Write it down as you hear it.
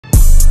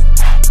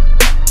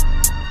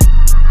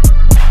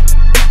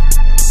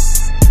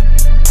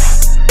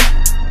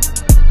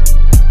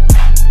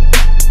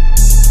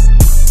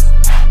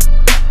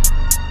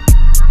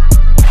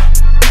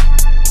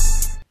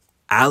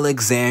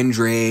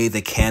Alexandre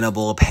the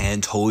Cannibal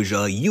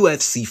Pantoja,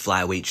 UFC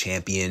flyweight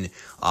champion,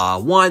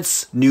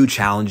 wants new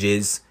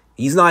challenges.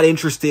 He's not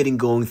interested in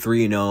going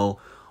 3-0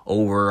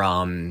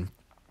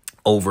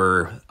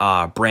 over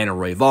Brandon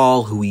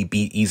Royval, who he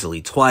beat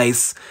easily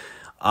twice.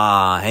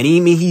 And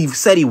he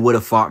said he would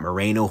have fought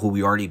Moreno, who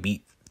we already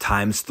beat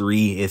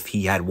 ×3 if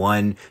he had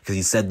won, because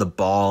he said the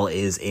ball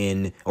was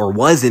in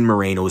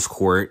Moreno's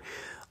court.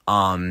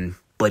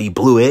 But he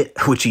blew it,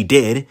 which he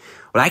did.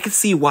 But I could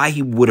see why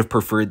he would have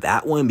preferred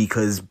that one,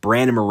 because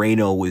Brandon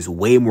Moreno was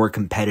way more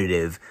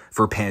competitive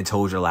for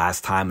Pantoja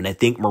last time. And I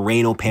think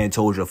Moreno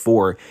Pantoja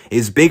 4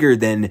 is bigger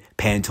than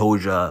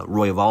Pantoja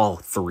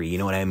Royval 3. You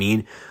know what I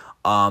mean?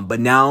 But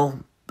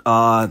now,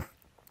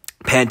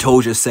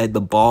 Pantoja said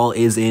the ball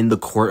is in the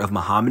court of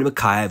Muhammad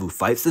Mokaev, who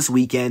fights this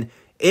weekend,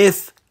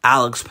 if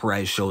Alex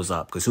Perez shows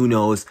up. Because who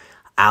knows,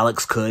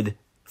 Alex could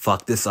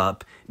fuck this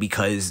up,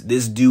 because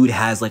this dude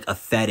has like a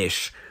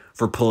fetish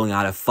for pulling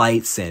out of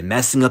fights and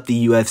messing up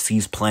the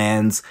UFC's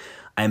plans.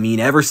 I mean,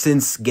 ever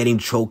since getting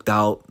choked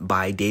out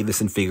by Davis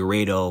and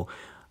Figueiredo,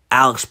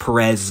 Alex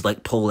Perez is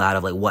like pulled out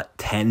of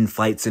 10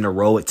 fights in a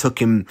row. It took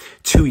him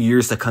 2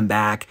 years to come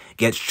back,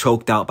 gets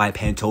choked out by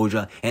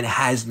Pantoja, and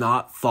has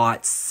not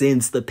fought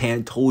since the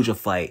Pantoja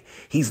fight.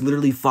 He's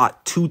literally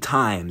fought 2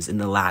 times in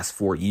the last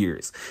 4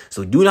 years.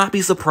 So do not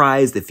be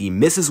surprised if he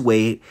misses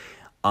weight,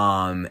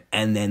 and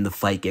then the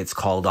fight gets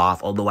called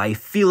off. Although I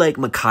feel like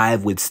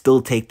Mokaev would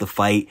still take the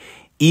fight,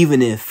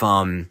 even if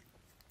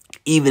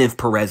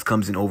Perez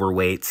comes in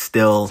overweight.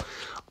 Still,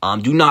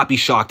 do not be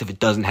shocked if it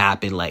doesn't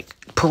happen.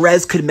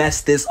 Perez could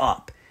mess this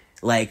up.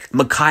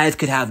 Mokaev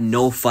could have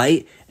no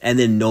fight and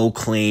then no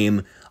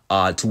claim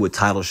to a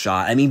title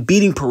shot. I mean,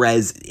 beating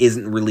Perez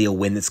isn't really a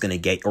win that's gonna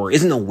get, or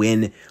isn't a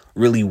win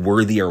really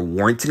worthy or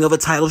warranting of a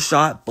title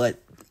shot. But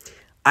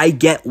I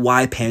get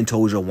why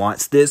Pantoja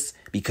wants this,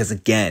 because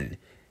again,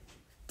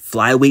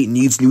 flyweight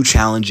needs new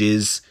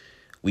challenges.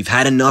 We've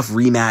had enough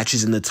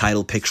rematches in the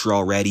title picture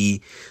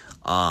already.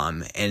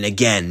 And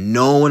again,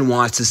 no one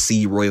wants to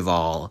see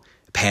Royval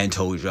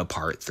Pantoja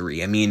part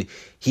 3. I mean,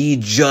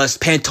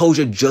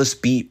 Pantoja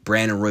just beat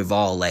Brandon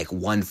Royval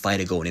 1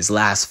 fight ago in his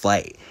last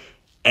fight.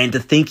 And to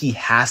think he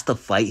has to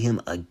fight him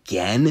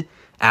again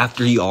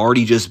after he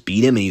already just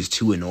beat him and he's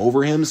 2-0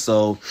 over him.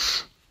 So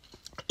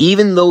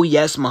even though,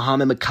 yes,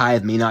 Muhammad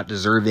Mokaev may not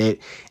deserve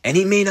it, and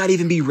he may not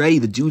even be ready.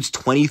 The dude's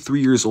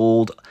 23 years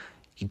old.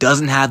 He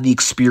doesn't have the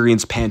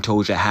experience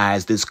Pantoja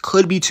has. This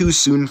could be too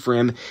soon for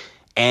him.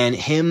 And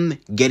him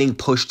getting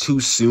pushed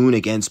too soon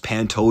against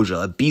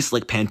Pantoja, a beast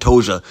like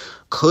Pantoja,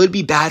 could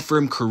be bad for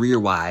him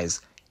career-wise.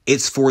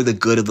 It's for the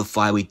good of the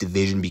flyweight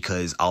division,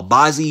 because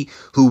Albazi,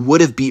 who would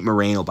have beat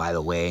Moreno, by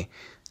the way,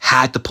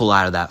 had to pull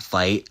out of that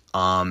fight.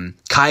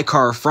 Kai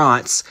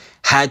Kara-France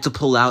had to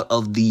pull out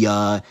of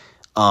the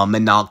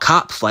Manal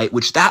Kopp fight,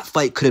 which that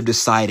fight could have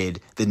decided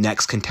the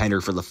next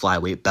contender for the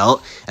flyweight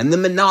belt. And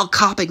then Manal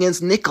Kopp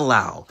against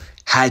Nicolau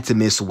had to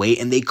miss weight,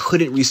 and they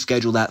couldn't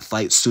reschedule that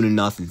fight soon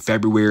enough in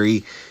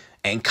February.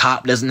 And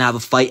Kopp doesn't have a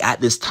fight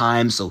at this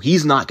time, so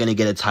he's not going to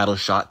get a title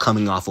shot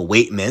coming off a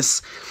weight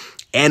miss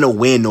and a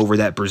win over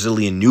that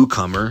Brazilian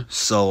newcomer.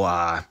 So,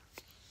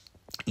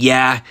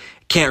 yeah,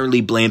 can't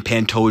really blame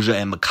Pantoja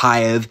and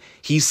Mokaev.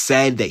 He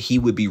said that he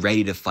would be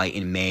ready to fight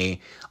in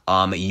May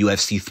at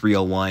UFC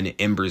 301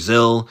 in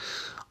Brazil.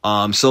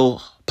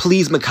 So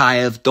please,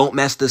 Mokaev, don't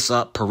mess this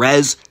up.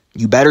 Perez,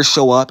 you better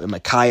show up. And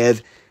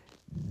Mokaev,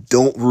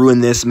 don't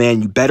ruin this,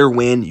 man. You better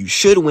win. You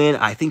should win.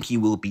 I think he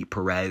will beat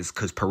Perez,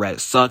 because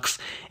Perez sucks.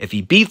 If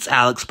he beats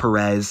Alex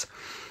Perez,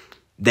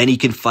 then he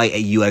can fight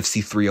at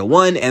UFC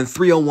 301, and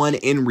 301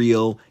 in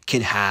Rio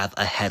can have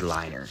a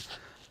headliner.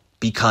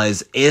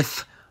 Because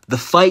if the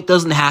fight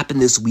doesn't happen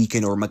this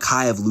weekend, or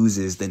Mokaev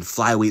loses, then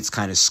flyweight's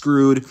kind of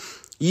screwed.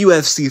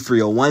 UFC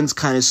 301's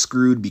kind of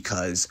screwed,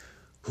 because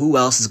who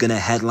else is going to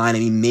headline? I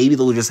mean, maybe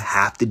they'll just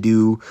have to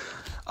do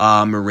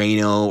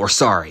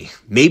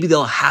maybe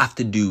they'll have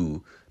to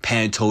do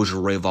Pantoja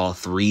Royval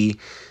 3,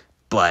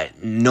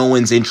 but no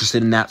one's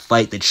interested in that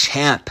fight. The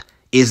champ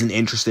isn't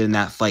interested in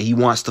that fight. He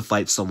wants to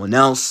fight someone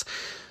else.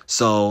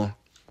 So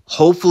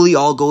hopefully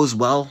all goes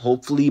well.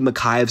 Hopefully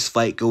Mokaev's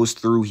fight goes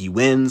through, he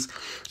wins,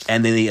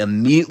 and then they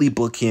immediately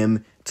book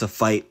him to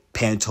fight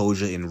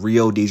Pantoja in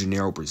Rio de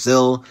Janeiro,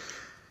 Brazil.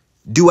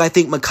 Do I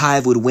think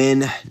Mokaev would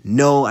win?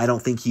 No, I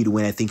don't think he'd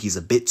win. I think he's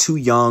a bit too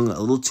young, a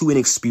little too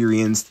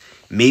inexperienced,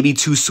 maybe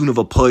too soon of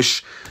a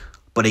push.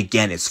 But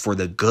again, it's for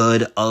the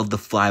good of the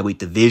flyweight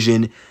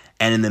division.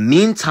 And in the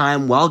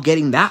meantime, while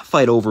getting that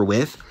fight over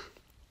with,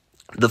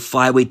 the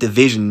flyweight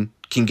division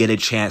can get a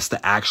chance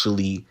to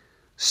actually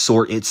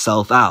sort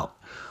itself out.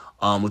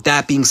 With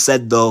that being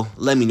said, though,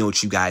 let me know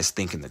what you guys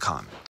think in the comments.